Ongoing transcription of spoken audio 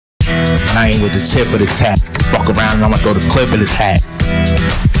I ain't with the tip of the tap. Fuck around and I'ma throw the clip in his hat.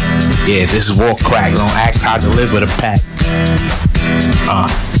 Yeah, this is war crack. Don't ask how to live with a pack.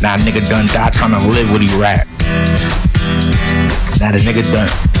 Now a nigga done die trying to live what he rap. Now the nigga done.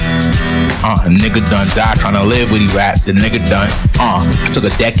 A nigga done die trying to live what he rap. The nigga done. I took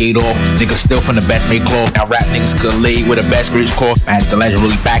a decade off. Nigga still from the best made cloth. Now rap niggas could lay with the best rich core. Man, the legend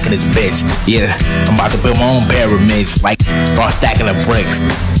really back in this bitch. Yeah, I'm about to build my own pyramids. Like, start stacking the bricks.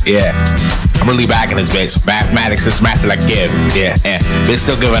 Yeah. I'm really back in this bitch. Mathematics is math like give. Yeah. Bitch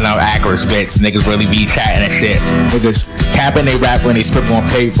still giving out accurate bitch. Niggas really be chatting and shit. Niggas capping they rap when they script on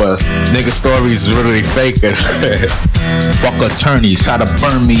paper. Niggas stories is really fakers. Fuck attorneys, try to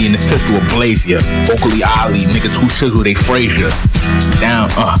burn me in the pistol ablaze ya. Vocally Ali, niggas who shit who they Frazier.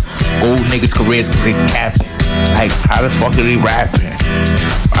 Down, old niggas careers cause they capping. Like, how the fuck are they rapping?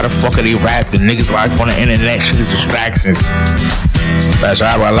 Why the fuck are they rapping? Niggas life on the internet, shit is distractions. That's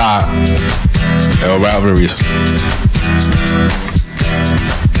right, I lie. Reveries.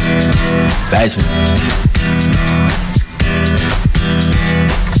 Legend.